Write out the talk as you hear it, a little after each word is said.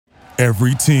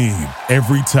Every team,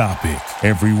 every topic,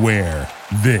 everywhere.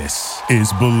 This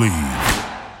is Believe.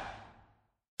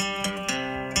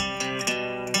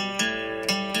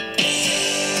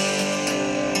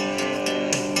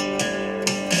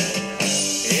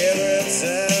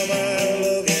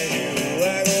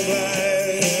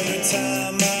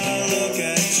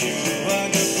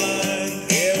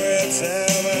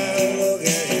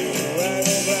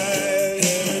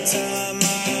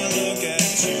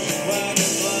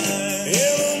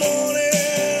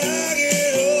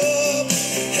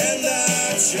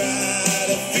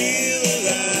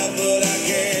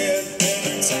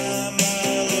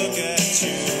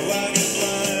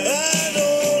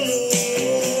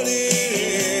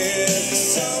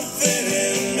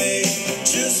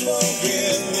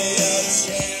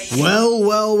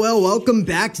 Welcome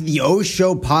back to the O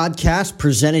Show podcast,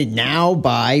 presented now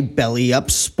by Belly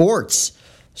Up Sports.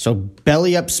 So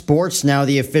Belly Up Sports, now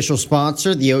the official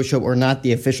sponsor, the O Show, or not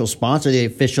the official sponsor, the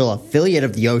official affiliate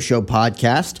of the O Show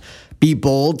podcast. Be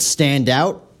bold, stand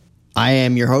out. I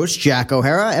am your host, Jack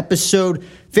O'Hara, episode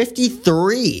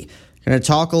 53. Going to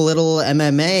talk a little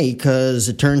MMA because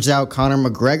it turns out Conor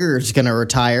McGregor is going to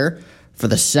retire for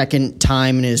the second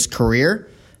time in his career,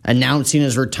 announcing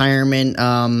his retirement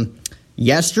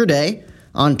yesterday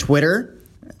on Twitter,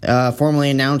 formally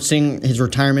announcing his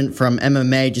retirement from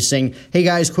MMA, just saying, hey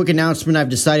guys, quick announcement, I've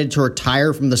decided to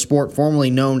retire from the sport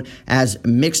formerly known as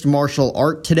mixed martial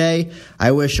art today.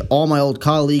 I wish all my old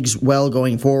colleagues well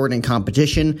going forward in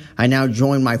competition. I now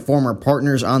join my former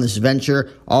partners on this venture,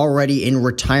 already in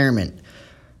retirement.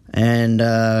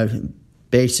 And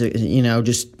basically,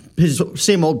 just his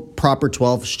same old proper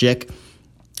 12 shtick.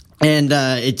 And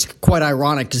it's quite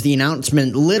ironic because the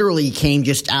announcement literally came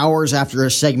just hours after a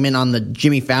segment on the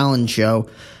Jimmy Fallon show,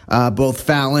 both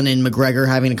Fallon and McGregor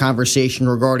having a conversation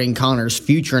regarding Conor's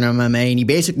future in MMA. And he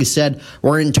basically said,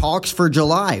 we're in talks for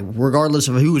July, regardless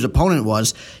of who his opponent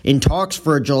was, in talks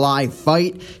for a July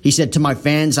fight. He said, to my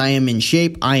fans, I am in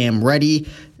shape. I am ready.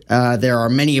 There are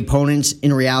many opponents.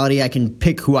 In reality, I can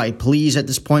pick who I please at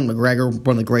this point. McGregor,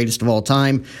 one of the greatest of all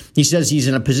time. He says he's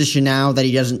in a position now that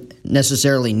he doesn't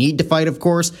necessarily need to fight, of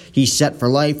course. He's set for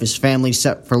life. His family's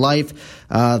set for life.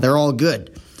 They're all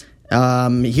good.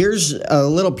 Here's a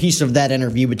little piece of that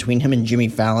interview between him and Jimmy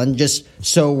Fallon, just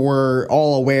so we're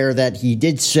all aware that he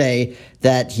did say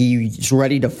that he's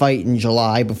ready to fight in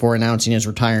July before announcing his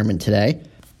retirement today.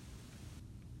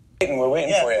 We're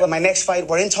waiting for you. Well, my next fight,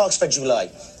 we're in talks for July.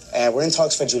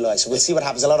 So we'll see what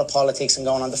happens. A lot of politics and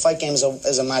going on. The fight game is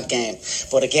a mad game.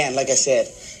 But again, like I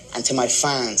said, and to my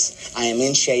fans, I am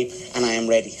in shape and I am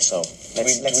ready. So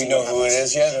let's do we know who it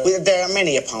is yet? Well, there are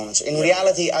many opponents. In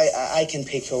reality, I can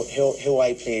pick who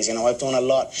I please. I've done a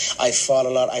lot. I've fought a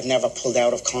lot. I've never pulled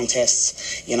out of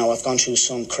contests. I've gone through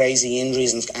some crazy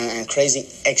injuries and crazy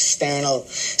external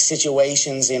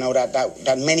situations,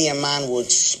 that many a man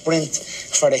would sprint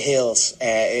for the hills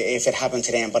if it happened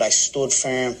to them. But I stood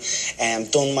firm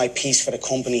and done my piece for the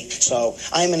company. So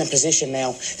I'm in a position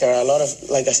now. There are a lot of,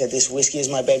 like I said, this whiskey is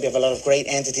my baby. I have a lot of great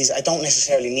entities. I don't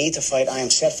necessarily need to fight. I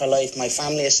am set for life. My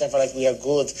family is set for life. We are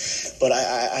good. But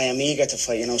I am eager to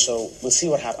fight, so we'll see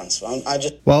what happens.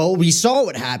 Well, we saw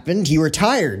what happened. He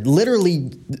retired literally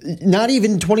not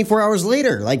even 24 hours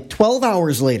later, like 12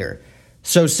 hours later.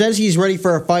 So says he's ready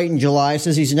for a fight in July,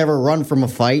 says he's never run from a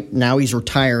fight. Now he's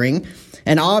retiring.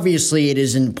 And obviously it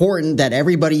is important that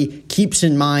everybody keeps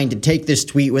in mind to take this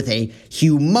tweet with a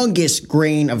humongous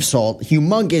grain of salt.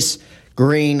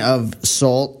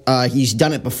 He's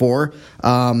done it before.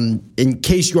 In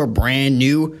case you're brand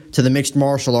new to the mixed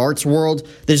martial arts world,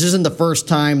 this isn't the first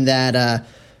time that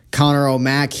Conor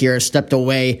O'Mac here stepped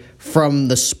away from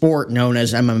the sport known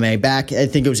as MMA. Back, I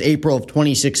think it was April of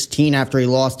 2016, after he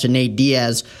lost to Nate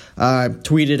Diaz,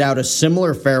 tweeted out a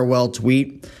similar farewell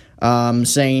tweet,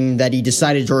 saying that he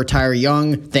decided to retire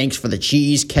young. Thanks for the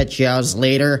cheese. Catch yous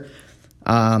later.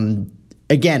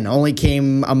 Again, only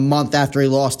came a month after he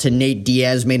lost to Nate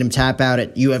Diaz, made him tap out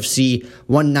at UFC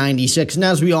 196. And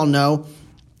as we all know,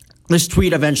 this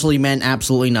tweet eventually meant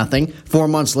absolutely nothing. 4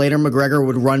 months later, McGregor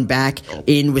would run back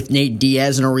in with Nate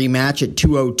Diaz in a rematch at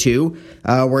 202,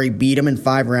 where he beat him in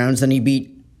 5 rounds. Then he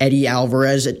beat Eddie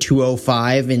Alvarez at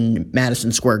 205 in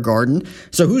Madison Square Garden.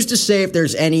 So who's to say if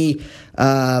there's any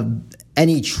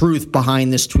truth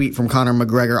behind this tweet from Conor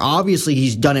McGregor? Obviously,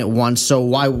 he's done it once, so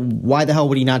why the hell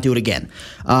would he not do it again?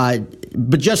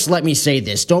 But just let me say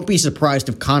this. Don't be surprised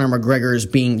if Conor McGregor is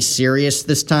being serious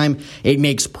this time. It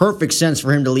makes perfect sense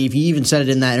for him to leave. He even said it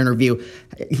in that interview.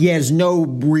 He has no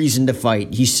reason to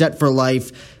fight. He's set for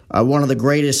life. one of the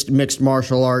greatest mixed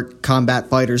martial art combat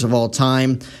fighters of all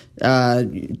time.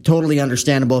 Totally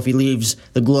understandable if he leaves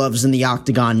the gloves in the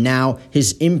octagon now.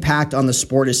 His impact on the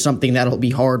sport is something that'll be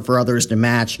hard for others to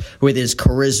match with his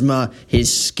charisma,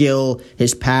 his skill,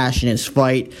 his passion, his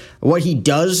fight. What he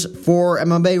does for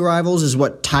MMA rivals is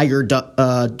what Tiger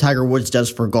Woods does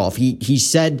for golf. He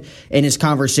said in his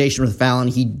conversation with Fallon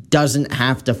he doesn't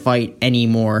have to fight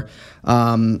anymore.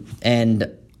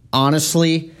 And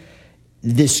honestly,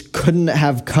 this couldn't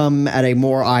have come at a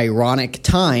more ironic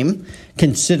time,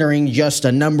 considering just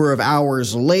a number of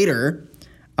hours later,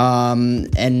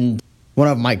 and one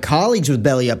of my colleagues with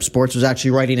Belly Up Sports was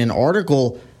actually writing an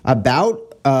article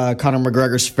about Conor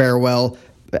McGregor's farewell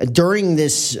during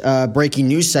this breaking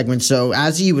news segment. So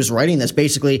as he was writing this,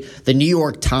 basically the New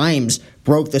York Times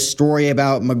broke the story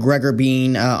about McGregor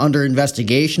being under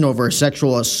investigation over a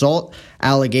sexual assault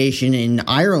allegation in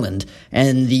Ireland.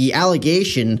 And the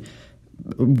allegation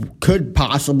could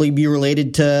possibly be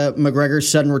related to McGregor's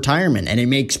sudden retirement, and it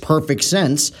makes perfect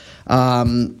sense.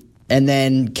 And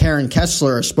then Karen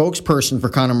Kessler, a spokesperson for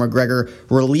Conor McGregor,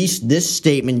 released this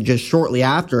statement just shortly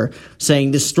after,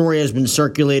 saying this story has been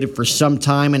circulated for some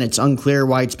time and it's unclear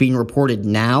why it's being reported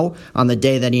now on the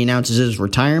day that he announces his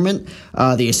retirement.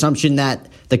 The assumption that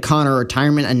the Conor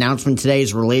retirement announcement today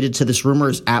is related to this rumor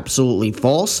is absolutely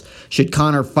false. Should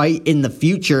Conor fight in the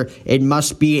future, it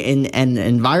must be in an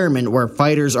environment where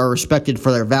fighters are respected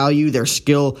for their value, their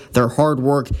skill, their hard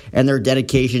work, and their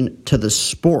dedication to the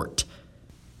sport.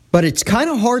 But it's kind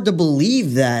of hard to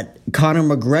believe that Conor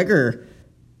McGregor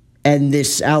and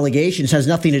this allegations has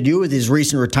nothing to do with his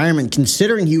recent retirement,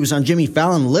 considering he was on Jimmy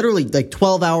Fallon literally like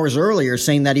 12 hours earlier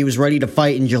saying that he was ready to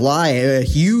fight in July. A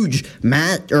huge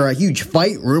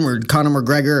fight rumored, Conor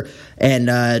McGregor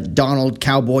and Donald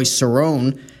Cowboy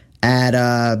Cerrone at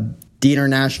the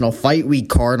International Fight Week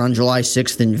card on July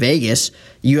 6th in Vegas.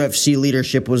 UFC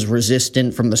leadership was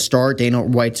resistant from the start. Dana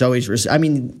White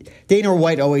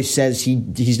always says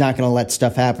he's not going to let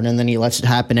stuff happen, and then he lets it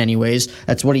happen anyways.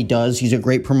 That's what he does. He's a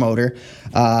great promoter.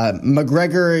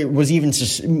 McGregor was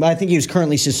I think he was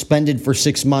currently suspended for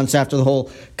 6 months after the whole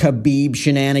Khabib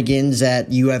shenanigans at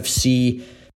UFC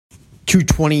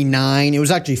 229. It was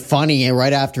actually funny.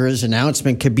 Right after his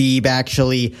announcement, Khabib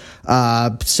actually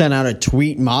sent out a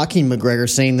tweet mocking McGregor,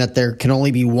 saying that there can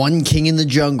only be one king in the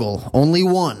jungle, only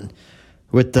one,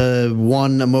 with the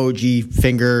one emoji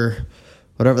finger,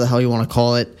 whatever the hell you want to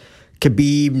call it.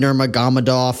 Khabib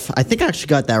Nurmagomedov. I think I actually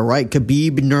got that right.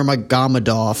 Khabib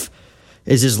Nurmagomedov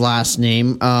is his last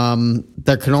name.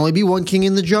 There can only be one king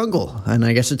in the jungle, and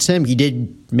I guess it's him. He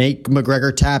did make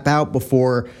McGregor tap out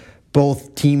before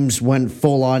both teams went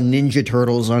full-on Ninja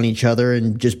Turtles on each other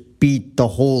and just beat the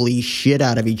holy shit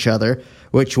out of each other,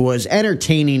 which was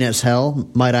entertaining as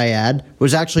hell, might I add.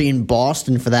 Was actually in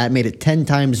Boston for that, made it 10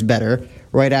 times better,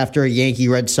 right after a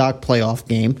Yankee-Red Sox playoff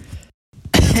game.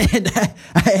 And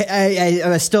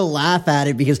I still laugh at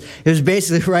it because it was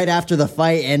basically right after the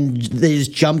fight and they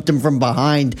just jumped him from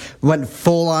behind, went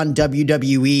full-on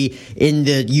WWE in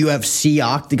the UFC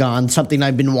octagon, something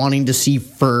I've been wanting to see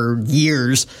for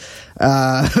years.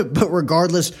 But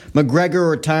regardless,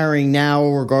 McGregor retiring now,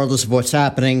 regardless of what's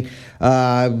happening,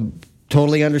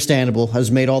 totally understandable, has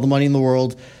made all the money in the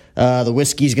world. The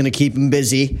whiskey's going to keep him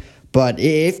busy. But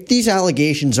if these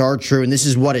allegations are true, and this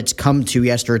is what it's come to, he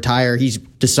has to retire, he's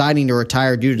deciding to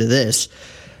retire due to this,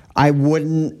 I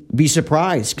wouldn't be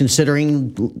surprised,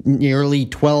 considering nearly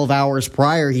 12 hours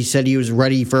prior, he said he was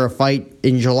ready for a fight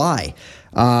in July.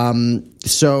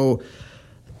 So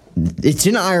it's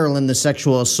in Ireland, the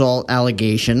sexual assault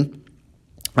allegation.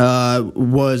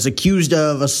 Was accused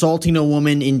of assaulting a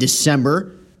woman in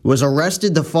December, was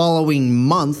arrested the following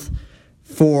month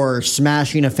for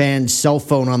smashing a fan's cell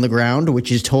phone on the ground,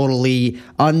 which is totally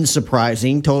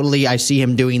unsurprising. Totally, I see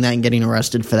him doing that and getting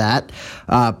arrested for that.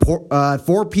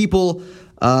 Four people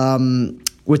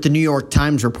with the New York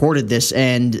Times reported this,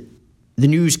 and the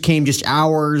news came just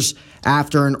hours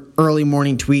after an early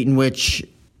morning tweet in which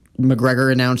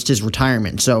McGregor announced his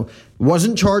retirement. So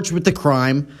wasn't charged with the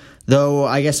crime, though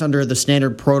I guess under the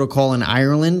standard protocol in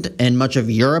Ireland and much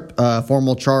of Europe, a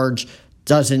formal charge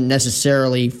doesn't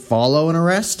necessarily follow an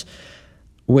arrest,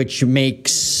 which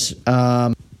makes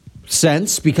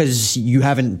sense because you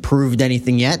haven't proved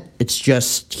anything yet. It's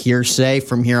just hearsay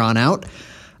from here on out.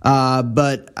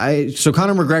 So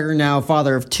Conor McGregor, now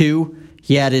father of two,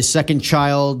 he had his second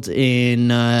child in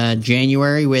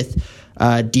January with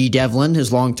Dee Devlin,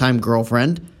 his longtime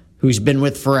girlfriend, who's been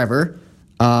with forever.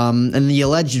 And the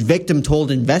alleged victim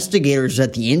told investigators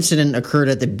that the incident occurred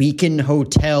at the Beacon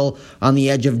Hotel on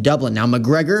the edge of Dublin. Now,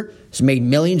 McGregor has made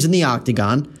millions in the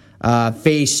octagon.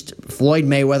 faced Floyd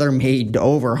Mayweather, made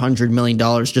over $100 million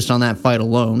just on that fight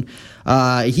alone.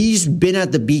 He's been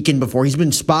at the Beacon before. He's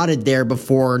been spotted there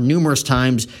before numerous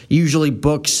times. Usually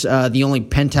books the only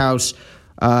penthouse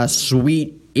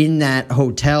suite in that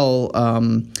hotel,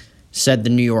 said the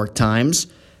New York Times.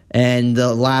 And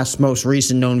the last most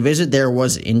recent known visit there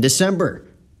was in December,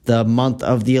 the month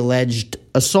of the alleged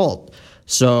assault.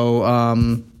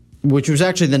 So, which was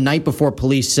actually the night before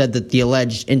police said that the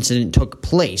alleged incident took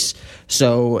place.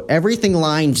 So everything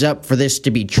lines up for this to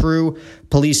be true.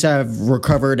 Police have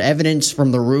recovered evidence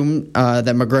from the room that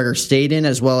McGregor stayed in,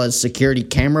 as well as security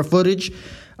camera footage.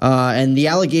 And the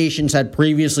allegations had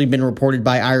previously been reported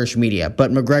by Irish media,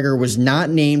 but McGregor was not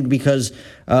named because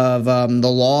of the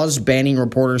laws banning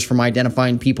reporters from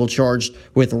identifying people charged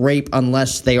with rape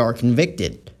unless they are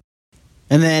convicted.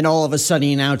 And then all of a sudden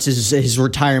he announces his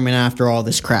retirement after all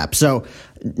this crap. So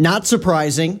not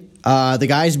surprising. The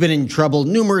guy's been in trouble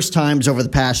numerous times over the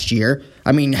past year.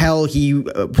 I mean, hell, he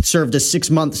served a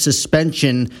 6-month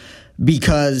suspension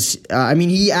because,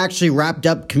 he actually wrapped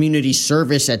up community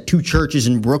service at 2 churches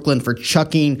in Brooklyn for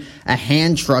chucking a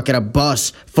hand truck at a bus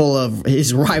full of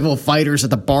his rival fighters at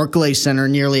the Barclays Center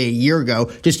nearly a year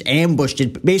ago. Just ambushed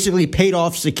it, basically paid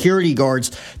off security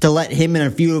guards to let him and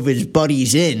a few of his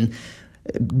buddies in,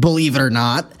 believe it or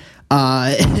not.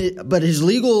 But his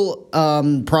legal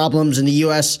problems in the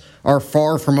U.S. are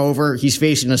far from over. He's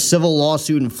facing a civil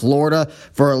lawsuit in Florida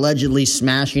for allegedly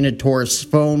smashing a tourist's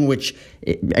phone, which,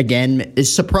 again,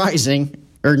 is surprising,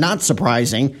 or not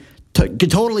surprising.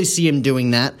 Could totally see him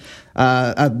doing that.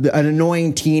 An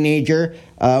annoying teenager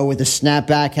with a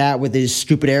snapback hat with his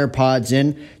stupid AirPods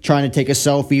in, trying to take a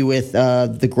selfie with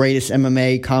the greatest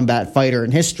MMA combat fighter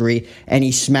in history, and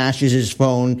he smashes his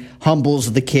phone,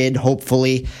 humbles the kid,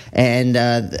 hopefully, and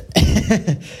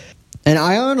and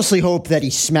I honestly hope that he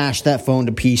smashed that phone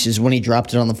to pieces when he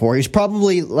dropped it on the floor. He's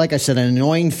probably, like I said, an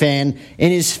annoying fan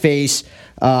in his face,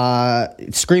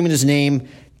 screaming his name,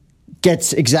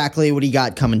 gets exactly what he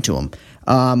got coming to him.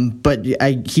 But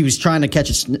he was trying to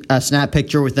catch a snap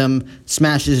picture with him,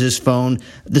 smashes his phone.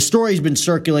 The story's been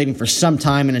circulating for some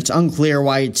time, and it's unclear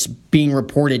why it's being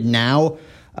reported now.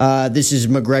 This is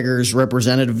McGregor's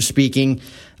representative speaking.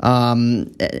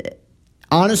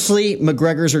 Honestly,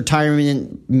 McGregor's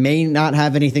retirement may not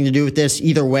have anything to do with this.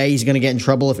 Either way, he's going to get in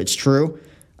trouble if it's true.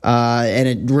 And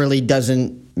it really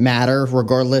doesn't matter,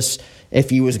 regardless if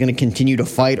he was going to continue to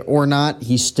fight or not.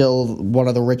 He's still one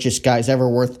of the richest guys ever,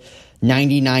 worth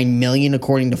 $99 million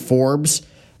according to Forbes,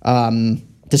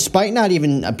 despite not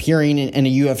even appearing in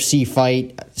a UFC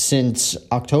fight since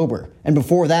October. And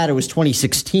before that, it was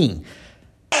 2016.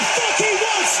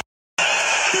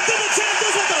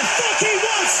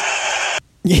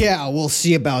 Yeah, we'll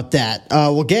see about that.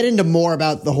 We'll get into more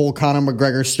about the whole Conor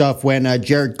McGregor stuff when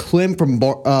Jared Klim from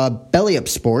Belly Up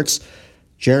Sports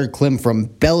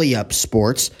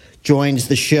joins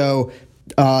the show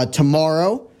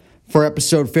tomorrow for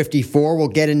episode 54. We'll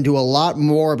get into a lot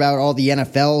more about all the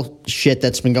NFL shit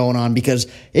that's been going on because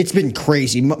it's been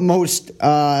crazy. Most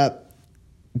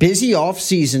busy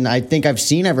offseason I think I've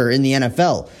seen ever in the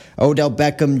NFL. Odell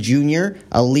Beckham Jr.,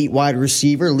 elite wide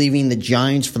receiver, leaving the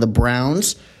Giants for the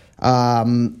Browns.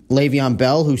 Le'Veon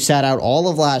Bell, who sat out all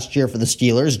of last year for the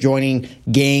Steelers, joining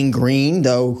Gang Green,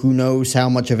 though who knows how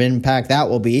much of an impact that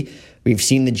will be. We've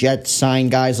seen the Jets sign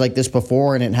guys like this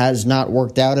before, and it has not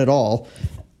worked out at all.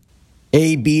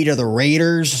 AB to the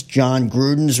Raiders, John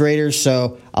Gruden's Raiders,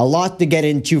 so a lot to get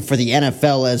into for the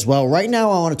NFL as well. Right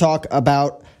now I want to talk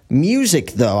about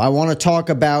music, though. I want to talk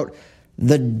about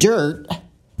The Dirt,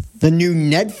 the new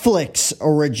Netflix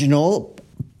original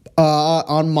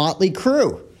on Motley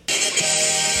Crue.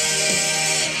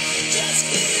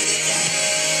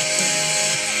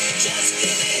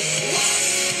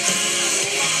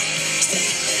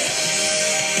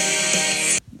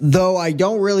 Though I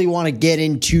don't really want to get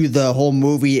into the whole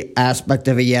movie aspect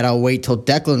of it yet. I'll wait till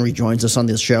Declan rejoins us on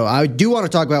this show. I do want to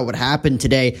talk about what happened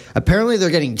today. Apparently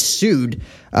they're getting sued,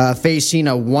 facing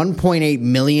a $1.8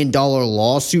 million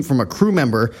lawsuit from a crew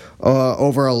member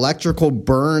over electrical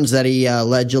burns that he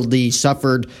allegedly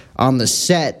suffered on the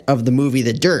set of the movie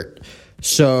The Dirt.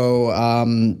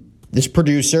 So this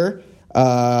producer,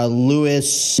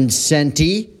 Louis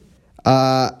Vincenti,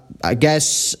 I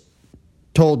guess,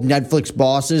 told Netflix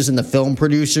bosses and the film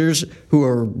producers who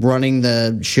are running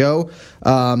the show,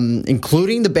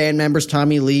 including the band members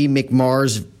Tommy Lee, Mick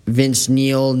Mars, Vince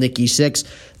Neil, Nikki Sixx,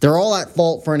 they're all at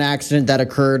fault for an accident that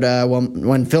occurred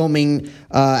when filming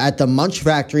at the Munch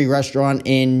Factory restaurant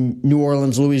in New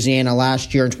Orleans, Louisiana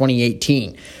last year in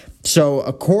 2018. So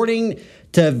according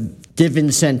to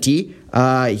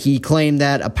DiVincenti. He claimed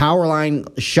that a power line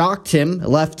shocked him,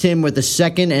 left him with a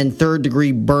second and third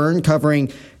degree burn covering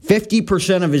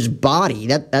 50% of his body.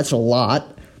 That's a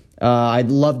lot. I'd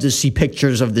love to see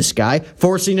pictures of this guy,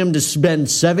 forcing him to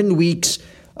spend 7 weeks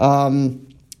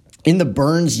in the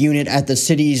burns unit at the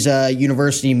city's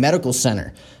University Medical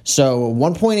Center. So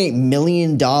 $1.8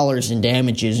 million in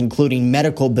damages, including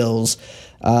medical bills,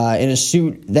 in a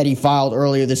suit that he filed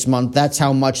earlier this month. That's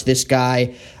how much this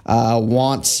guy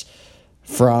wants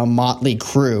from Motley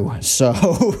Crue. So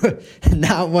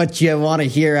not what you want to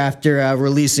hear after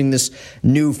releasing this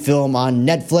new film on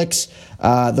Netflix.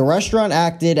 The restaurant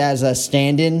acted as a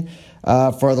stand-in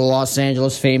for the Los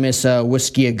Angeles famous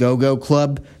Whiskey A Go-Go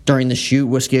Club during the shoot,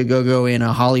 Whiskey A Go-Go in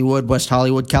Hollywood, West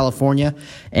Hollywood, California.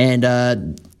 And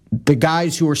the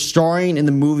guys who were starring in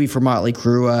the movie for Motley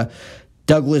Crue,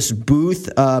 Douglas Booth,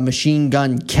 Machine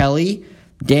Gun Kelly,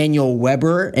 Daniel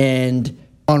Weber, and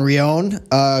Henrion,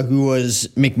 who was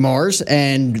McMars,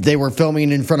 and they were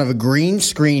filming in front of a green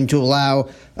screen to allow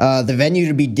the venue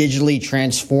to be digitally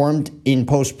transformed in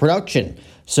post-production.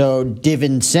 So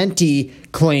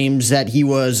DiVincenti claims that he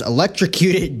was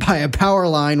electrocuted by a power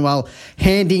line while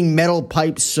handing metal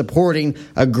pipes supporting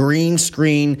a green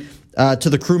screen to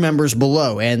the crew members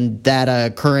below, and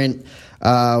that current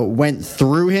went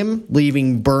through him,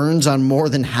 leaving burns on more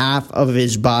than half of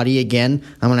his body. Again,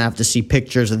 I'm going to have to see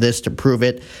pictures of this to prove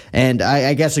it. And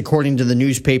I guess according to the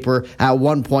newspaper, at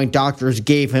one point, doctors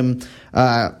gave him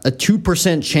a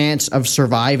 2% chance of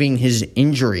surviving his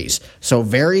injuries. So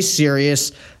very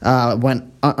serious.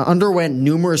 Underwent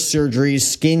numerous surgeries,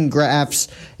 skin grafts,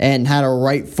 and had a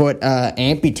right foot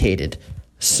amputated.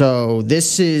 So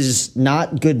this is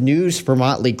not good news for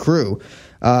Motley Crue.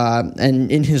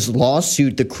 And in his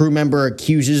lawsuit, the crew member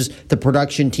accuses the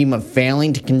production team of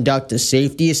failing to conduct a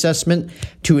safety assessment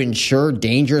to ensure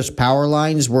dangerous power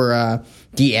lines were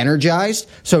de-energized.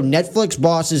 So Netflix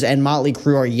bosses and Motley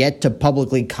Crue are yet to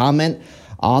publicly comment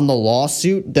on the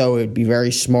lawsuit, though it would be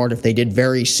very smart if they did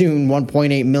very soon,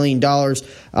 $1.8 million.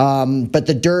 But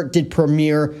The Dirt did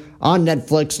premiere on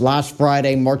Netflix last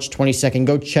Friday, March 22nd.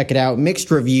 Go check it out.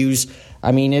 Mixed reviews.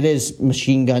 I mean, it is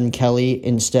Machine Gun Kelly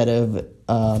instead of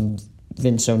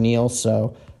Vince Neil,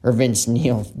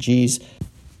 geez.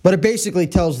 But it basically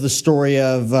tells the story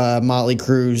of Motley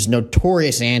Crue's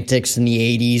notorious antics in the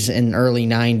 80s and early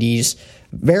 90s.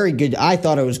 Very good. I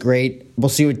thought it was great. We'll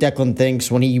see what Declan thinks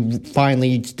when he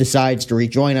finally decides to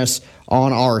rejoin us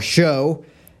on our show.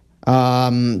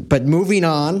 But moving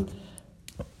on,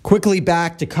 quickly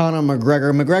back to Conor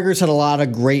McGregor. McGregor's had a lot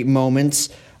of great moments.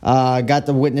 Got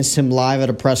to witness him live at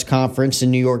a press conference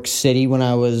in New York City when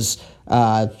I was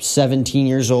 17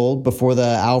 years old before the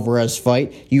Alvarez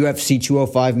fight. UFC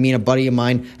 205, me and a buddy of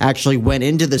mine actually went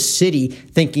into the city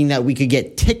thinking that we could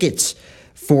get tickets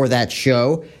for that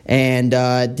show, and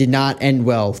did not end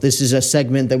well. This is a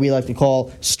segment that we like to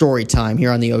call Story Time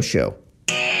here on the O Show.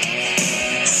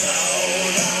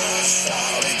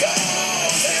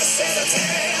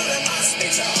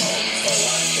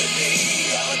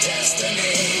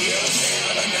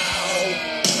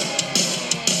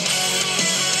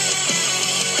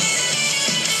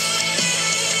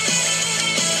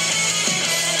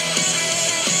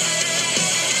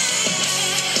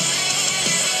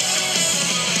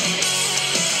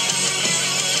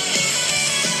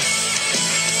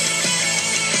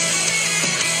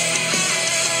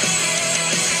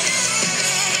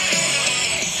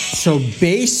 So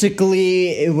basically,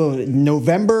 it was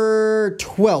November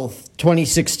 12th,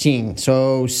 2016.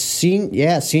 So,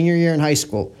 senior year in high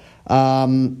school. Me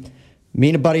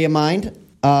and a buddy of mine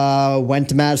went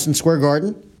to Madison Square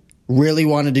Garden. Really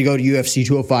wanted to go to UFC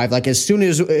 205, like as soon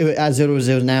as it was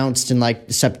announced in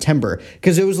like September.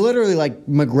 Because it was literally like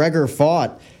McGregor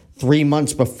fought 3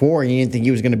 months before. He didn't think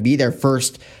he was going to be their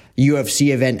first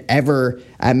UFC event ever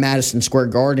at Madison Square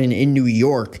Garden in New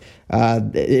York.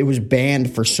 It was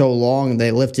banned for so long.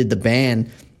 They lifted the ban,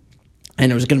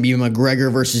 and it was going to be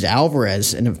McGregor versus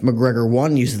Alvarez. And if McGregor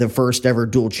won, he's the first ever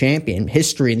dual champion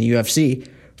history in the UFC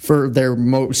for their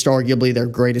arguably their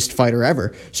greatest fighter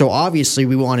ever. So obviously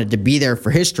we wanted to be there for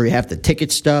history, have the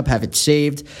ticket stub, have it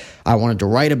saved. I wanted to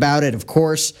write about it, of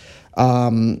course.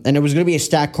 And it was going to be a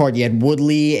stack card. You had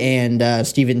Woodley and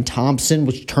Stephen Thompson,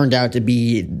 which turned out to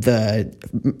be the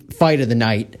fight of the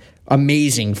night.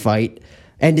 Amazing fight.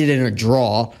 Ended in a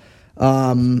draw.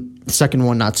 Second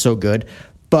one, not so good.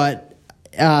 But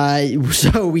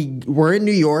so we're in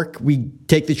New York. We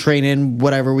take the train in,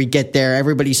 whatever. We get there.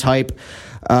 Everybody's hype.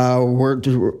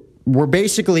 We're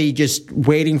basically just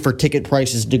waiting for ticket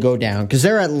prices to go down because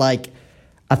they're at like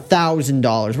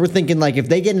 $1,000. We're thinking like if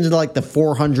they get into like the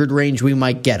 400 range, we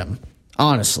might get them.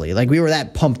 honestly. Like, we were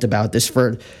that pumped about this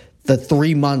for the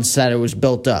 3 months that it was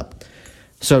built up.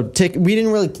 So we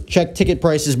didn't really check ticket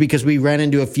prices because we ran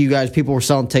into a few guys. People were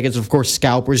selling tickets, of course,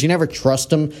 scalpers. You never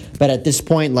trust them. But at this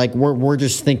point, like, we're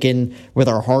just thinking with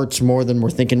our hearts more than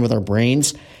we're thinking with our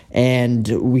brains. And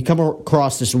we come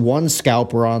across this one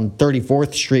scalper on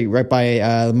 34th Street, right by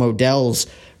the Modell's,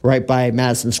 right by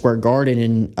Madison Square Garden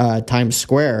in Times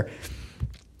Square.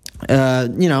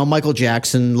 Michael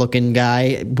Jackson looking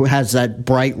guy has that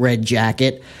bright red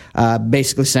jacket,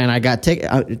 basically saying, I got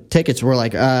tickets. We're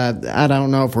like, I don't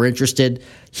know if we're interested.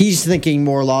 He's thinking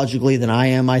more logically than I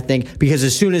am, I think, because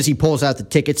as soon as he pulls out the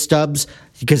ticket stubs,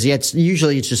 because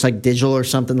usually it's just like digital or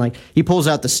something, like he pulls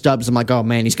out the stubs. I'm like, oh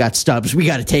man, he's got stubs. We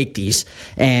got to take these.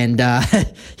 And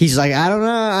he's like, I don't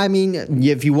know. I mean,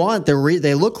 if you want,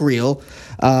 they look real.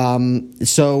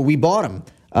 So we bought them.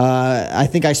 I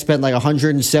think I spent like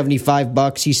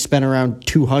 $175. He spent around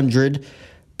 $200.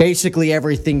 Basically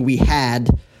everything we had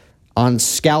on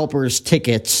scalpers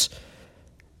tickets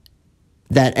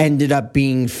that ended up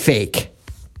being fake.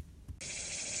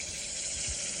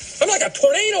 I'm like a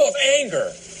tornado of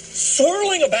anger,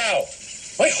 swirling about.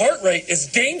 My heart rate is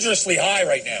dangerously high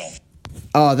right now.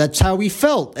 Oh, that's how we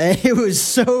felt. It was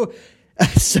so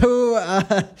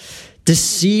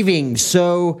deceiving.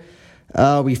 So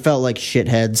we felt like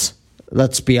shitheads.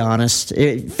 Let's be honest.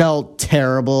 It felt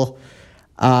terrible.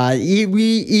 We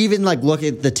even like look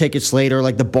at the tickets later,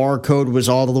 like the barcode was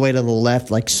all the way to the left,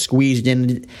 like squeezed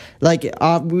in. Like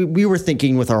we were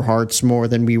thinking with our hearts more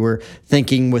than we were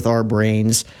thinking with our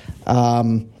brains.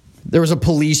 There was a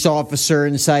police officer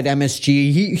inside MSG.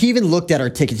 He even looked at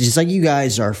our tickets. He's like, you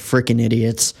guys are freaking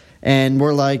idiots. And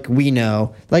we're like, we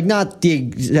know. Like, not the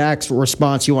exact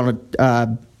response you want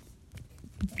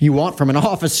from an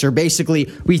officer.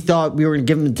 Basically, we thought we were going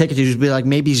to give him the tickets. He'd just be like,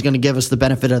 maybe he's going to give us the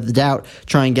benefit of the doubt,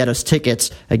 try and get us tickets.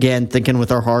 Again, thinking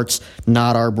with our hearts,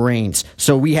 not our brains.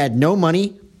 So we had no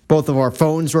money. Both of our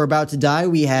phones were about to die.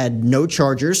 We had no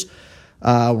chargers.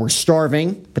 We're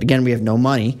starving, but again, we have no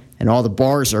money. And all the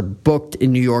bars are booked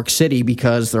in New York City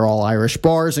because they're all Irish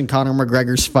bars, and Conor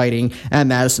McGregor's fighting at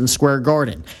Madison Square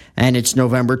Garden. And it's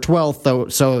November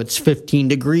 12th, so it's 15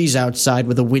 degrees outside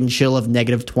with a wind chill of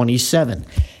negative 27.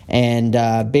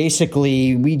 And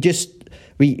basically, we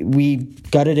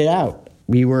gutted it out.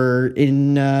 We were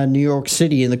in New York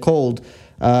City in the cold,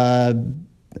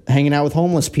 hanging out with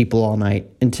homeless people all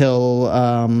night until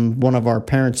one of our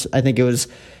parents, I think it was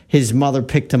his mother,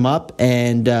 picked him up,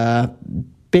 and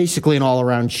basically an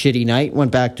all-around shitty night. Went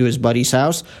back to his buddy's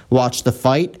house, watched the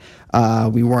fight.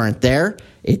 We weren't there.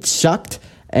 It sucked,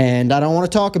 and I don't want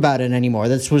to talk about it anymore.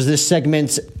 This was this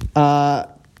segment's,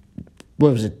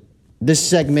 This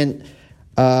segment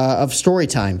of story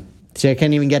time. See, I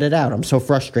can't even get it out. I'm so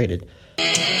frustrated.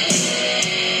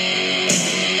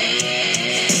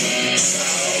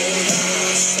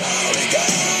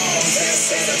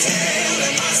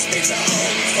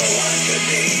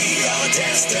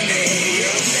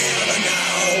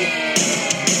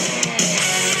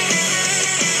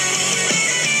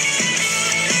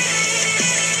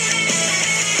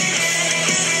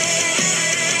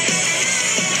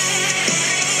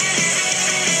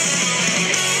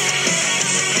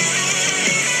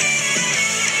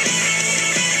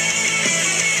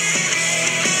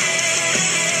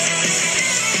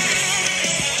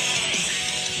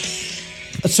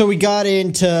 So we got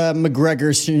into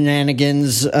McGregor's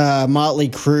shenanigans, Motley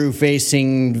Crue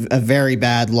facing a very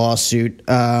bad lawsuit.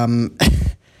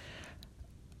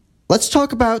 Let's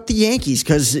talk about the Yankees,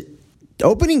 because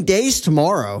opening day's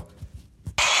tomorrow.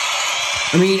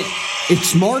 I mean,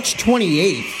 it's March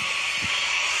 28th.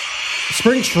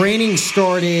 Spring training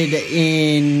started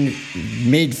in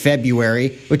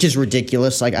mid-February, which is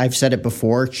ridiculous. Like I've said it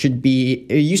before, it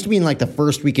used to be in like the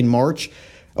first week in March.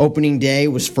 Opening day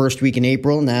was first week in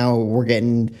April. Now we're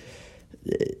getting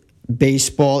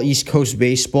baseball, East Coast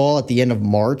baseball at the end of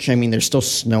March. I mean, there's still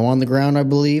snow on the ground, I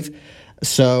believe.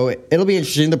 So it'll be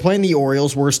interesting. They're playing the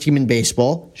Orioles, worst team in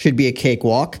baseball. Should be a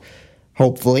cakewalk,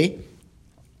 hopefully.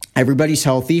 Everybody's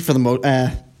healthy for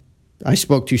the I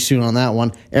spoke too soon on that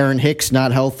one. Aaron Hicks,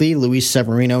 not healthy. Luis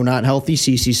Severino, not healthy.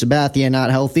 CC Sabathia, not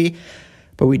healthy.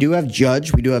 But we do have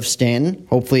Judge. We do have Stanton.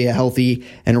 Hopefully a healthy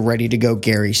and ready to go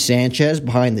Gary Sanchez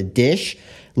behind the dish.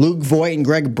 Luke Voit and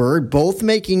Greg Bird both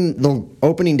making the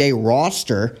opening day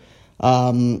roster.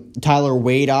 Tyler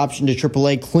Wade optioned to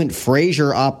AAA. Clint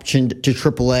Frazier optioned to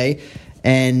AAA.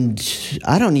 And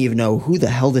I don't even know who the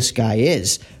hell this guy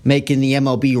is making the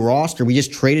MLB roster. We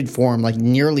just traded for him like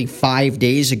nearly 5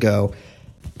 days ago.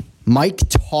 Mike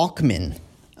Tauchman.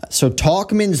 So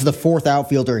Tauchman's the fourth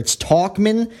outfielder. It's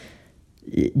Tauchman,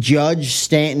 Judge,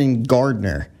 Stanton, and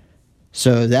Gardner.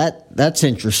 So that's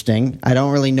interesting. I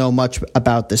don't really know much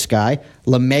about this guy.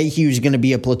 LeMahieu's going to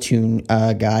be a platoon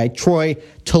guy. Troy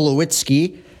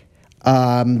Tulowitzki,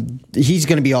 he's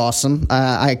going to be awesome.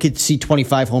 I could see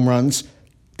 25 home runs.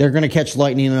 They're going to catch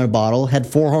lightning in a bottle. Had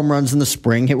 4 home runs in the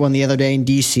spring. Hit one the other day in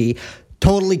D.C.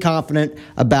 Totally confident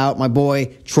about my boy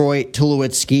Troy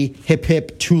Tulowitzki. Hip,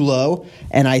 hip, Tulo.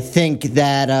 And I think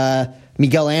that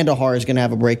Miguel Andujar is going to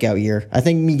have a breakout year. I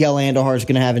think Miguel Andujar is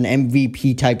going to have an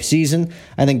MVP-type season.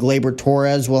 I think Gleyber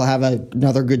Torres will have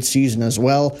another good season as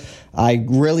well. I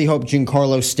really hope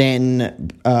Giancarlo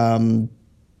Stanton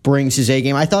brings his A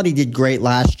game. I thought he did great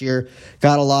last year.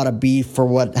 Got a lot of beef for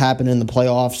what happened in the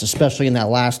playoffs, especially in that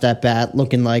last at-bat,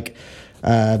 looking like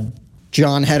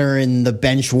John Heder in the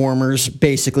bench warmers,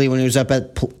 basically, when he was up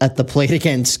at the plate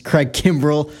against Craig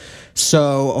Kimbrell.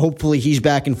 So hopefully he's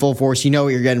back in full force. You know what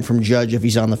you're getting from Judge if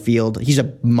he's on the field. He's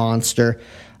a monster.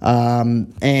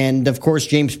 And, of course,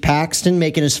 James Paxton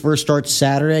making his first start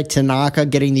Saturday. Tanaka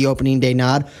getting the opening day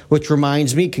nod, which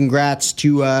reminds me, congrats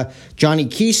to Johnny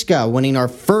Kiska winning our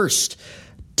first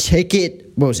tick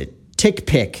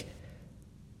pick.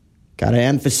 Got to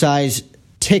emphasize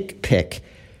tick pick.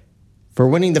 For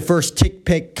winning the first tick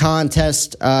pick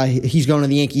contest, he's going to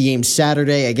the Yankee game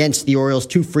Saturday against the Orioles.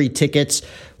 2 free tickets.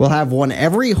 We'll have one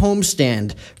every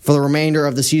homestand for the remainder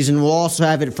of the season. We'll also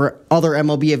have it for other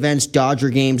MLB events, Dodger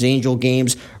games, Angel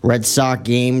games, Red Sox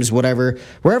games, whatever.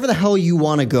 Wherever the hell you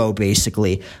want to go,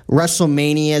 basically.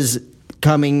 WrestleMania's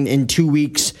coming in 2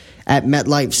 weeks at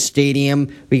MetLife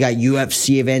Stadium. We got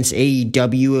UFC events,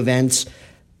 AEW events.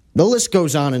 The list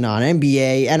goes on and on.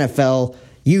 NBA, NFL,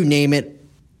 you name it.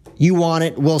 You want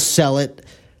it, we'll sell it.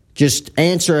 Just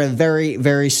answer a very,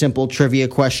 very simple trivia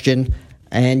question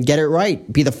and get it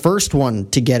right. Be the first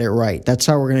one to get it right. That's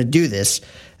how we're going to do this.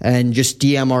 And just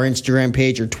DM our Instagram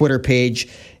page or Twitter page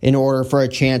in order for a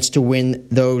chance to win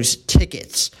those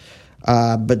tickets.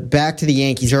 But back to the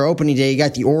Yankees. Our opening day, you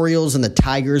got the Orioles and the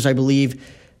Tigers, I believe.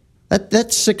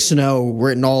 That's 6-0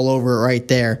 written all over it right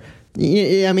there.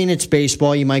 I mean, it's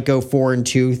baseball. You might go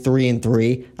 4-2,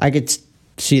 3-3. I could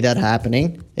see that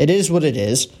happening. It is what it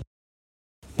is.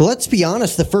 But let's be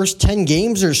honest, the first 10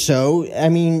 games or so, I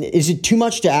mean, is it too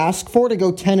much to ask for to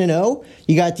go 10-0?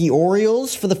 You got the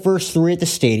Orioles for the first 3 at the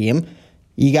stadium.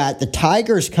 You got the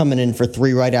Tigers coming in for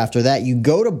 3 right after that. You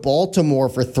go to Baltimore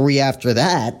for 3 after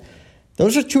that.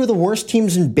 Those are 2 of the worst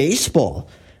teams in baseball.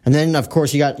 And then, of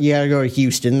course, you got to go to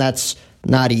Houston. That's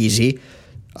not easy.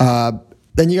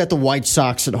 Then you got the White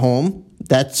Sox at home.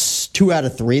 That's 2 out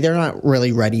of 3. They're not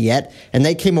really ready yet. And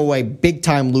they came away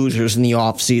big-time losers in the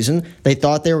offseason. They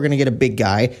thought they were going to get a big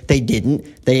guy. They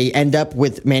didn't. They end up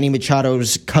with Manny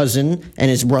Machado's cousin and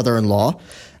his brother-in-law.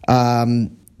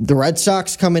 The Red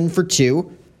Sox come in for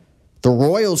 2. The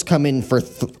Royals come in for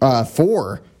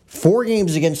 4. 4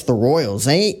 games against the Royals.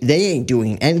 They ain't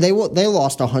doing, and they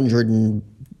lost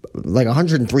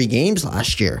 103 games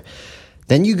last year.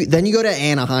 Then you go to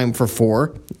Anaheim for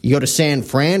 4. You go to San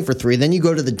Fran for 3. Then you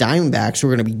go to the Diamondbacks, who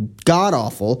are going to be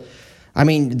god-awful. I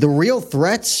mean, the real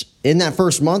threats in that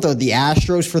first month are the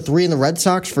Astros for 3 and the Red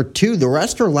Sox for 2. The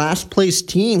rest are last-place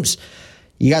teams.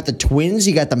 You got the Twins,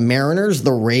 you got the Mariners,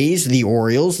 the Rays, the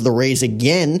Orioles, the Rays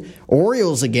again,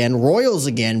 Orioles again, Royals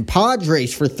again,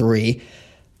 Padres for 3.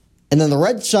 And then the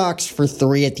Red Sox for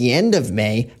 3 at the end of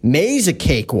May. May's a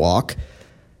cakewalk.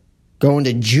 Going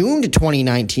to June to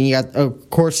 2019, you got,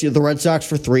 of course, the Red Sox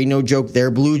for 3, no joke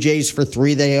there. Blue Jays for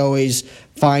 3, they always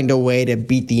find a way to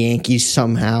beat the Yankees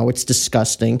somehow. It's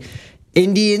disgusting.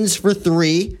 Indians for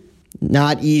 3,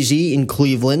 not easy in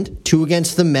Cleveland. 2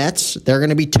 against the Mets. They're going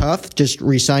to be tough. Just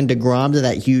re-signed deGrom to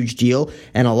that huge deal,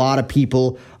 and a lot of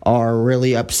people are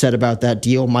really upset about that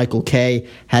deal. Michael Kay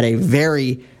had a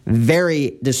very,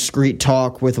 very discreet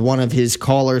talk with one of his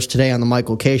callers today on the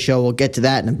Michael Kay Show. We'll get to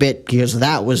that in a bit because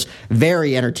that was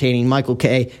very entertaining. Michael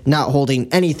Kay not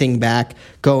holding anything back,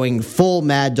 going full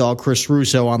Mad Dog Chris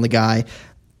Russo on the guy.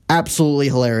 Absolutely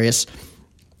hilarious.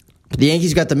 The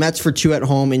Yankees got the Mets for 2 at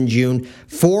home in June,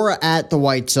 4 at the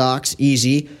White Sox,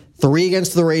 easy. 3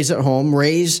 against the Rays at home.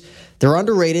 Rays, they're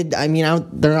underrated. I mean,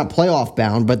 they're not playoff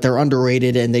bound, but they're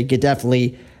underrated, and they could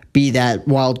definitely be that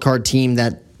wild card team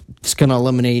that's going to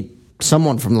eliminate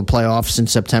someone from the playoffs in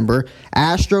September.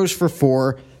 Astros for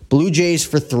 4, Blue Jays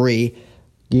for 3.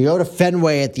 You go to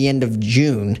Fenway at the end of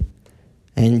June,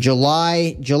 and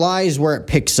July is where it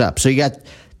picks up. So you got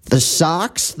the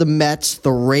Sox, the Mets,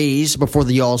 the Rays before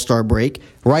the All-Star break.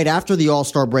 Right after the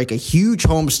All-Star break, a huge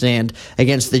homestand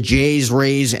against the Jays,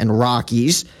 Rays, and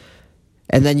Rockies.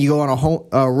 And then you go on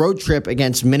a road trip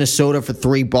against Minnesota for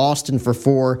 3, Boston for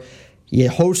 4. You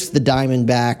host the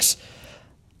Diamondbacks.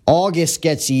 August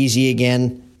gets easy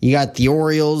again. You got the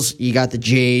Orioles, you got the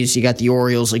Jays, you got the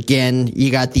Orioles again,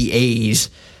 you got the A's,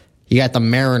 you got the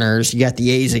Mariners, you got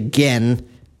the A's again.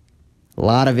 A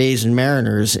lot of A's and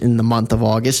Mariners in the month of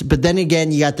August. But then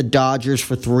again, you got the Dodgers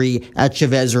for 3 at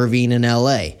Chavez Ravine in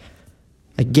L.A.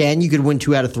 Again, you could win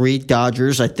 2 out of 3.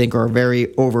 Dodgers, I think, are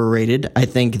very overrated. I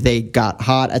think they got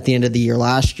hot at the end of the year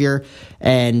last year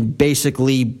and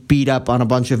basically beat up on a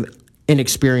bunch of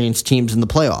inexperienced teams in the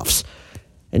playoffs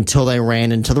until they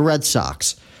ran into the Red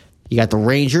Sox. You got the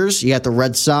Rangers, you got the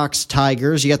Red Sox,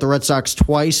 Tigers, you got the Red Sox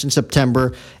twice in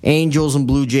September, Angels and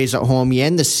Blue Jays at home. You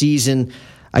end the season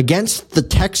against the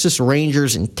Texas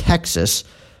Rangers in Texas,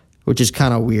 which is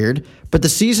kind of weird. But the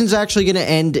season's actually going to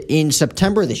end in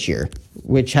September this year,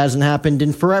 which hasn't happened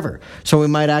in forever. So we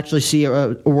might actually see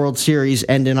a World Series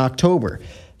end in October.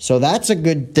 So that's a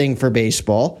good thing for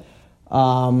baseball.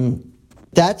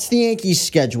 That's the Yankees'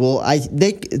 schedule.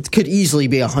 They could easily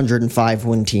be a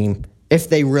 105-win team if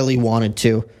they really wanted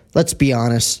to. Let's be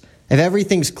honest. If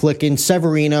everything's clicking,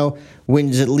 Severino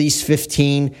wins at least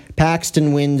 15.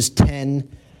 Paxton wins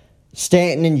 10.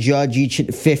 Stanton and Judge each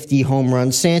hit 50 home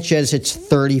runs. Sanchez hits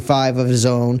 35 of his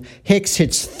own. Hicks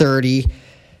hits 30.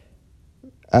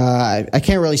 I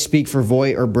can't really speak for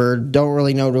Voit or Bird. Don't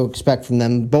really know what to expect from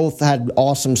them. Both had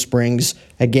awesome springs.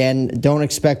 Again, don't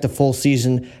expect a full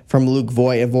season from Luke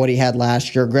Voit of what he had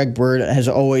last year. Greg Bird has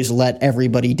always let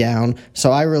everybody down,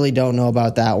 so I really don't know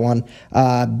about that one.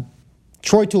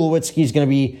 Troy Tulowitzki is going to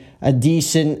be a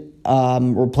decent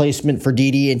replacement for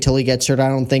Didi until he gets hurt. I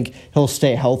don't think he'll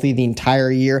stay healthy the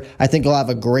entire year. I think he'll have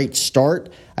a great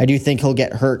start. I do think he'll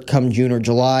get hurt come June or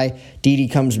July. Didi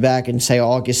comes back in, say,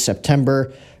 August,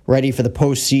 September, ready for the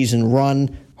postseason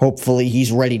run. Hopefully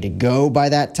he's ready to go by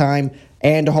that time.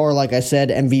 Andahar, like I said,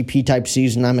 MVP-type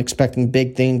season. I'm expecting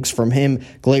big things from him.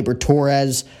 Gleyber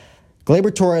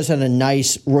Torres had a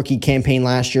nice rookie campaign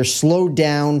last year. Slowed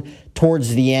down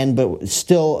towards the end, but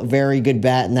still a very good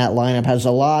bat in that lineup. Has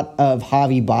a lot of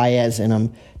Javi Baez in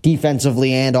him,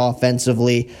 defensively and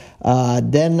offensively.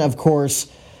 Then, of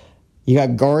course, you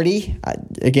got Gardy.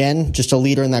 Again, just a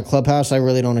leader in that clubhouse. I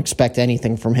really don't expect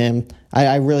anything from him.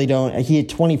 I really don't. He had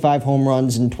 25 home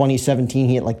runs in 2017.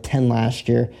 He had like 10 last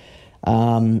year.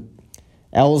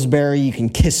 Ellsbury, you can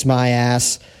kiss my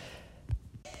ass.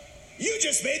 You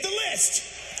just made the list.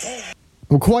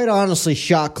 I'm quite honestly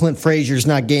shocked Clint Frazier's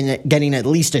not getting at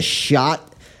least a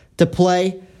shot to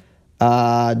play.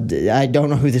 I don't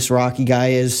know who this Rocky guy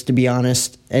is, to be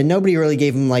honest. And nobody really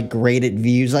gave him, like, graded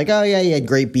views. Like, oh, yeah, he had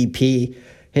great BP,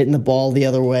 hitting the ball the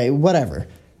other way, whatever.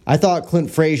 I thought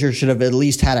Clint Frazier should have at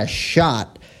least had a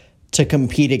shot to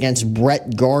compete against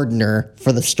Brett Gardner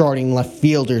for the starting left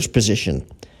fielder's position.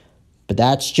 But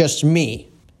that's just me.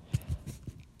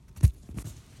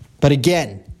 But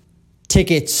again,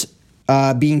 tickets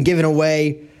being given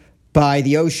away by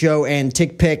the O Show and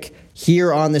TickPick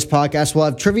here on this podcast. We'll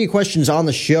have trivia questions on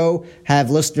the show, have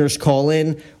listeners call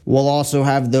in. We'll also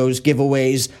have those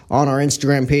giveaways on our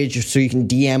Instagram page so you can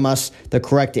DM us the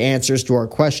correct answers to our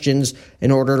questions in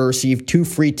order to receive 2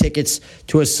 free tickets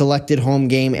to a selected home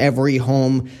game every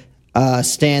home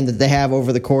stand that they have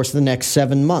over the course of the next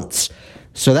 7 months.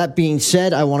 So that being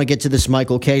said, I want to get to this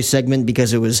Michael K segment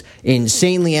because it was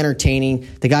insanely entertaining.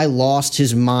 The guy lost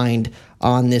his mind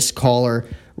on this caller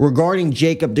regarding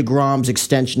Jacob deGrom's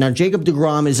extension. Now, Jacob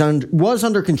deGrom was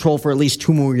under control for at least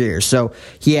 2 more years. So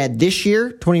he had this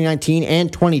year, 2019,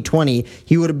 and 2020.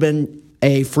 He would have been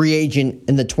a free agent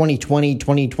in the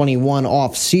 2020-2021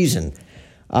 off season.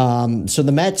 So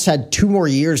the Mets had 2 more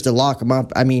years to lock him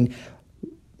up. I mean,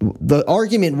 the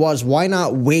argument was, why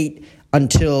not wait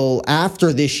until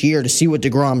after this year to see what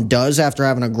deGrom does after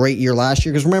having a great year last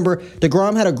year? Because remember,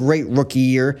 deGrom had a great rookie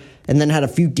year and then had a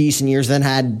few decent years, then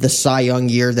had the Cy Young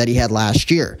year that he had last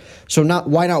year. So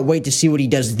why not wait to see what he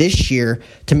does this year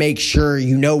to make sure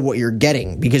you know what you're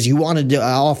getting? Because you wanted to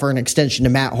offer an extension to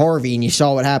Matt Harvey, and you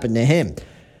saw what happened to him.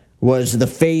 Was the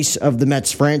face of the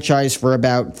Mets franchise for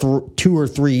about 2 or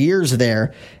 3 years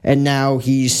there, and now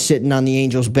he's sitting on the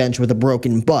Angels bench with a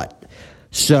broken butt.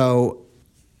 So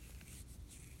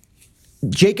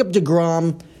Jacob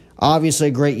deGrom, obviously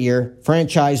a great year,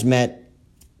 franchise Met,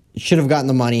 should have gotten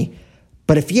the money.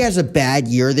 But if he has a bad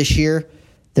year this year,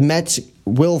 the Mets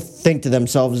will think to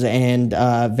themselves, and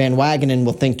Van Wagenen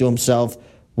will think to himself,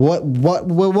 what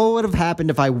would have happened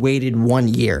if I waited 1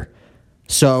 year?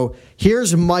 So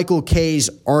here's Michael K's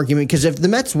argument, because if the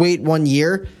Mets wait 1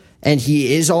 year and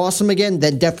he is awesome again,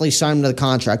 then definitely sign him to the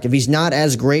contract. If he's not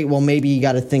as great, well, maybe you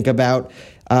got to think about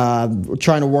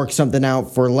trying to work something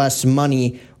out for less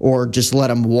money or just let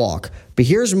him walk. But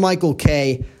here's Michael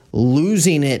K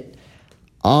losing it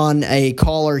on a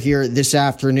caller here this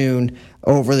afternoon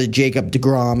over the Jacob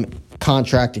deGrom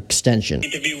contract extension. The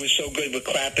interview was so good with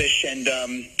Klappish and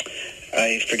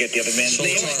I forget the other man's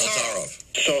name.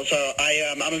 So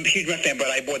I'm a huge Met fan, but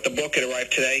I bought the book. It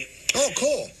arrived today. Oh,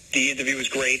 cool. The interview was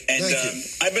great, and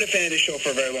I've been a fan of this show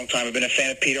for a very long time. I've been a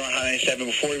fan of Peter on Hot 97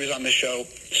 before he was on the show.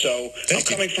 So I'm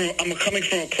coming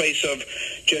from a place of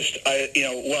just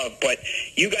love. But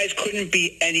you guys couldn't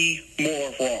be any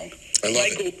more wrong.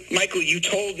 Michael, you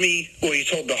told me, or you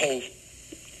told the whole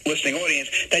listening audience,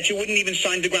 that you wouldn't even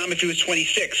sign deGrom if he was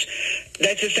 26.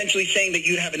 That's essentially saying that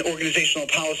you'd have an organizational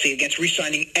policy against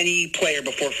re-signing any player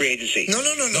before free agency. No. 2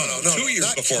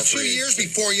 years before free agency. 2 years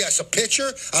before, yes. A pitcher,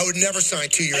 I would never sign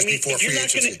 2 years before free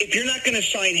agency. If you're not going to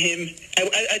sign him,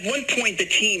 at one point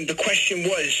the question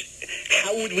was,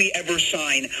 how would we ever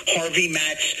sign Harvey,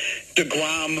 Matz,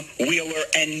 deGrom, Wheeler,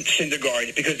 and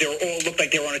Syndergaard? Because they all looked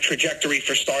like they were on a trajectory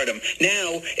for stardom.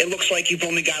 Now, it looks like you've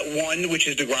only got one, which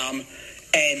is deGrom,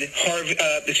 and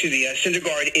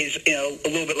Syndergaard is a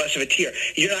little bit less of a tier.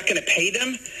 You're not going to pay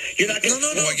them. You're not going to.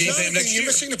 No, Jonathan, you're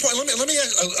missing the point. Let me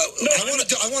ask.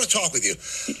 I want to talk with you.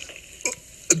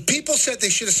 People said they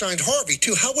should have signed Harvey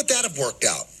too. How would that have worked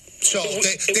out? So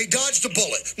they dodged the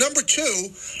bullet. Number two,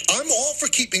 I'm all for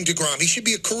keeping deGrom. He should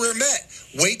be a career Met.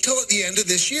 Wait till at the end of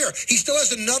this year. He still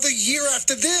has another year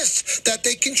after this that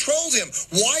they controlled him.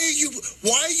 Why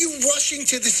are you rushing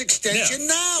to this extension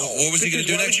now? What was he going to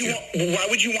do next year? Why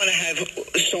would you want to have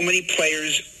so many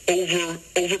players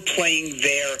overplaying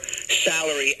their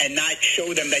salary and not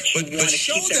show them that you want to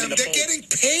keep them in the they're getting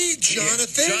paid,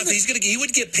 Jonathan. Jonathan, he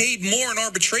would get paid more in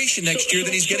arbitration next year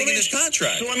than he's getting in his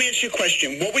contract. So let me ask you a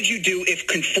question. What would you do if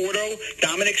Conforto,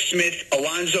 Dominic Smith,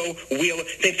 Alonso, Wheeler,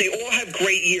 if they all have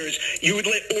great years, you would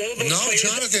let all those players...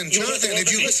 Jonathan,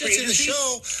 if you listen to the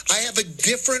show, I have a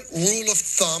different rule of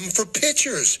thumb for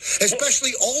pitchers,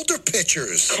 especially older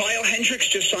pitchers. Kyle Hendricks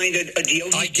just signed a deal.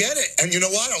 I get it. And you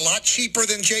know what? A lot cheaper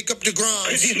than Jacob deGrom.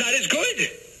 Because he's not as good.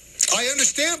 I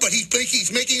understand, but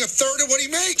he's making a third of what he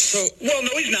makes. Well, no,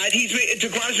 he's not.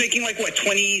 deGrom's making like what,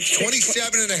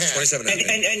 27 and a half. 27 and a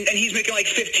half. And he's making like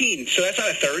 15, so that's not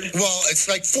a third. Well, it's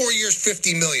like 4 years,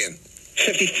 $50 million.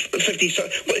 50. So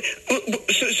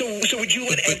would you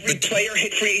let every player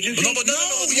hit free agency? No,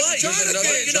 Jonathan,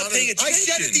 you're not paying attention. I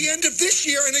said at the end of this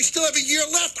year, and they still have a year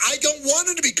left. I don't want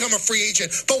him to become a free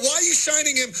agent. But why are you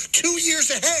signing him 2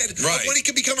 years ahead of when he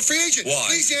can become a free agent? Why?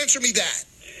 Please answer me that.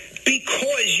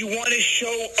 Because you want to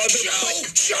show other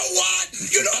players. Show what?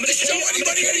 You don't have to show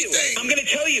anybody anything. I'm going to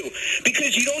tell you.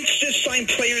 Because you don't just sign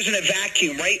players in a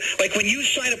vacuum, right? Like when you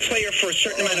sign a player for a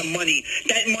certain amount of money,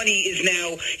 that money is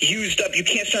now used up. You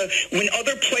can't sign. When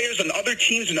other players on other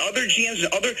teams and other GMs and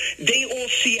they all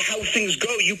see how things go.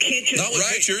 You can't just... Not with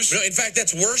pitchers. No, in fact,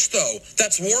 that's worse, though.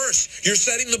 That's worse. You're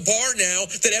setting the bar now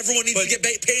that everyone needs to get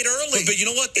paid early. But you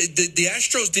know what? The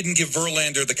Astros didn't give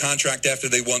Verlander the contract after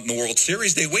they won the World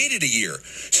Series. They waited a year.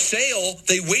 Sale,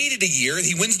 they waited a year.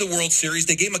 He wins the World Series.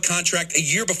 They gave him a contract a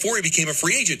year before he became a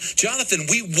free agent. Jonathan,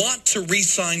 we want to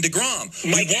re-sign deGrom.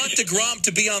 We want deGrom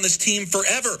to be on this team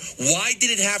forever. Why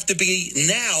did it have to be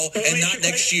now and not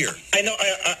next year? I know.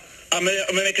 I'm going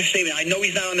to make a statement. I know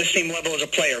he's not on the same level as a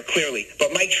player, clearly.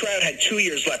 But Mike Trout had 2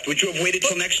 years left. Would you have waited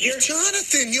till next year?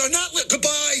 Jonathan, you're not...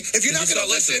 Goodbye. If you're not going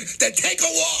to listen, then take a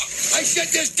walk. I said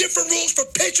there's different rules for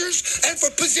pitchers and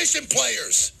for position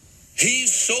players.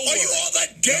 He's so... Are you all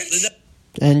that dense?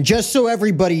 And just so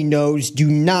everybody knows,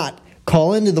 do not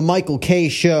call into the Michael K.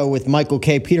 Show with Michael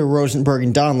K., Peter Rosenberg,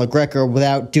 and Don LaGreca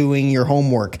without doing your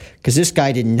homework, because this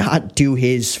guy did not do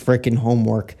his freaking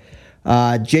homework.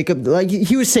 Jacob, like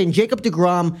he was saying, Jacob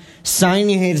deGrom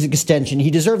signing his extension,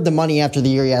 he deserved the money after the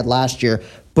year he had last year,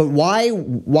 but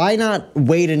why not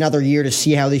wait another year to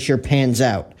see how this year pans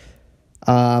out?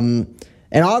 And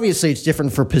obviously it's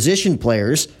different for position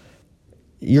players.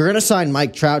 You're going to sign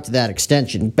Mike Trout to that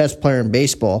extension, best player in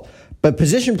baseball, but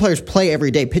position players play every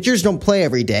day. Pitchers don't play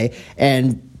every day,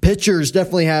 and pitchers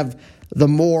definitely have the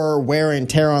more wear and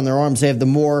tear on their arms. They have the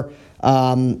more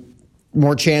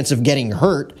chance of getting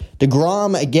hurt.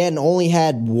 deGrom, again, only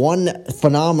had one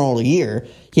phenomenal year.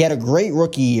 He had a great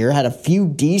rookie year, had a few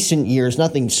decent years,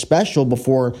 nothing special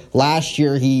before last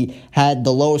year. He had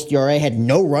the lowest ERA, had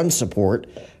no run support,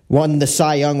 won the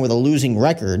Cy Young with a losing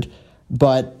record.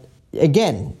 But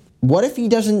again, what if he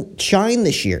doesn't shine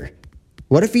this year?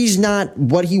 What if he's not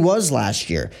what he was last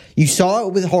year? You saw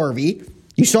it with Harvey.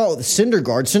 You saw it with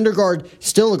Syndergaard. Syndergaard,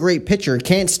 still a great pitcher,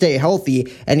 can't stay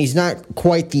healthy, and he's not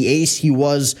quite the ace he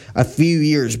was a few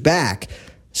years back.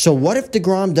 So what if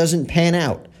deGrom doesn't pan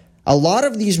out? A lot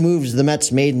of these moves the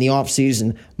Mets made in the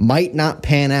offseason might not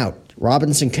pan out.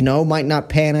 Robinson Cano might not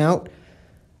pan out.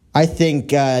 I think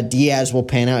Diaz will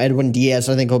pan out. Edwin Diaz,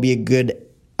 I think, will be a good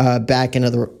back end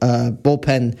of the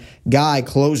bullpen guy,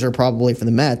 closer probably for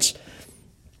the Mets.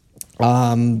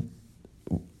 Wilson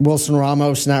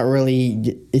Ramos, not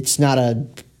really. It's not a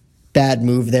bad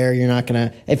move there. You're not going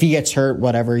to, if he gets hurt,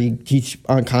 whatever, he's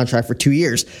on contract for 2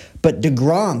 years. But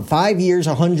deGrom, 5 years,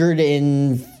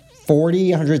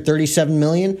 137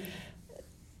 million.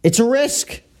 It's a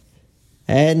risk.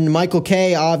 And Michael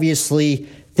Kay obviously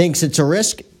thinks it's a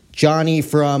risk. Johnny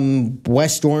from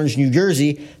West Orange, New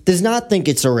Jersey, does not think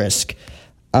it's a risk.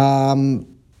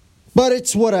 But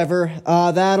it's whatever.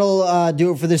 That'll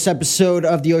do it for this episode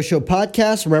of the O Show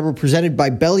podcast. Remember, presented by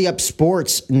Belly Up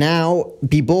Sports. Now,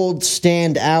 be bold,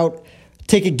 stand out.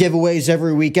 Ticket giveaways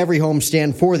every week, every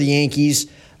homestand for the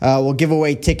Yankees. We'll give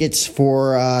away tickets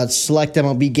for select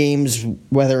MLB games,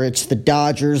 whether it's the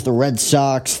Dodgers, the Red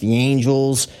Sox, the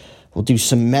Angels. We'll do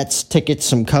some Mets tickets,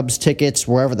 some Cubs tickets,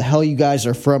 wherever the hell you guys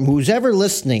are from. Who's ever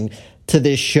listening to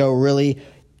this show, really,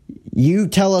 you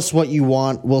tell us what you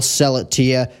want. We'll sell it to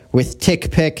you with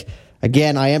Tick Pick.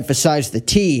 Again, I emphasize the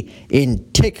T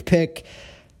in Tick Pick.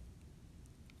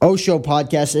 O Show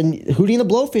podcast. And Hootie and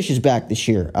the Blowfish is back this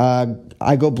year.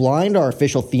 I Go Blind, our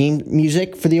official theme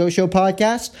music for the O Show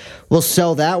podcast. We'll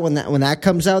sell that when that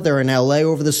comes out. They're in LA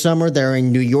over the summer. They're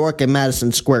in New York at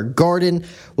Madison Square Garden.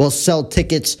 We'll sell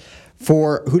tickets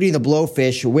for Hootie and the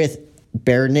Blowfish with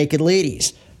Bare Naked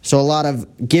Ladies. So a lot of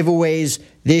giveaways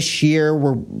this year.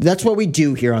 That's what we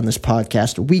do here on this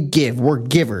podcast. We give. We're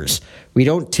givers. We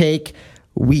don't take.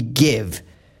 We give.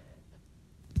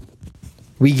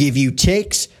 We give you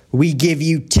takes. We give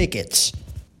you tickets.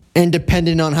 And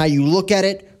depending on how you look at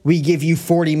it, we give you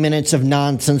 40 minutes of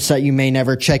nonsense that you may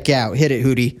never check out. Hit it,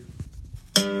 Hootie.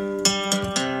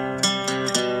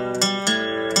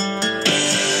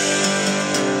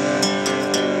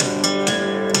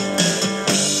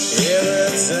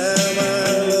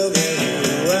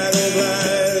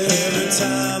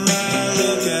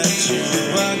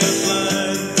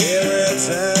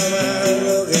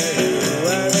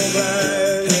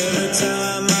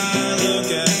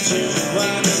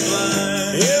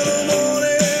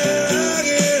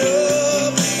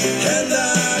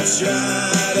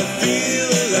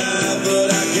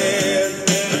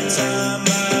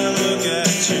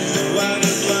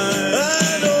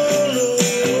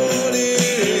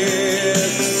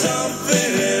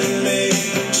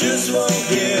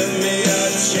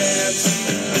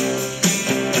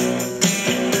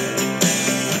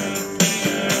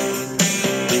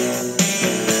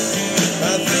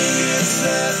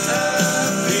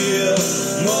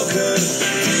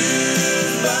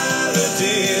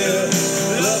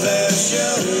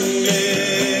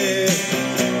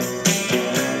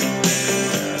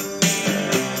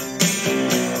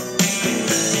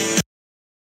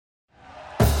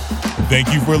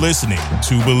 Thank you for listening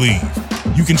to Believe.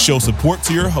 You can show support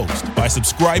to your host by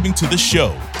subscribing to the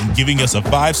show and giving us a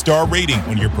 5-star rating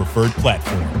on your preferred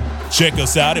platform. Check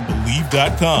us out at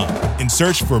Believe.com and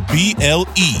search for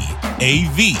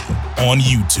BLEAV on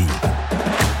YouTube.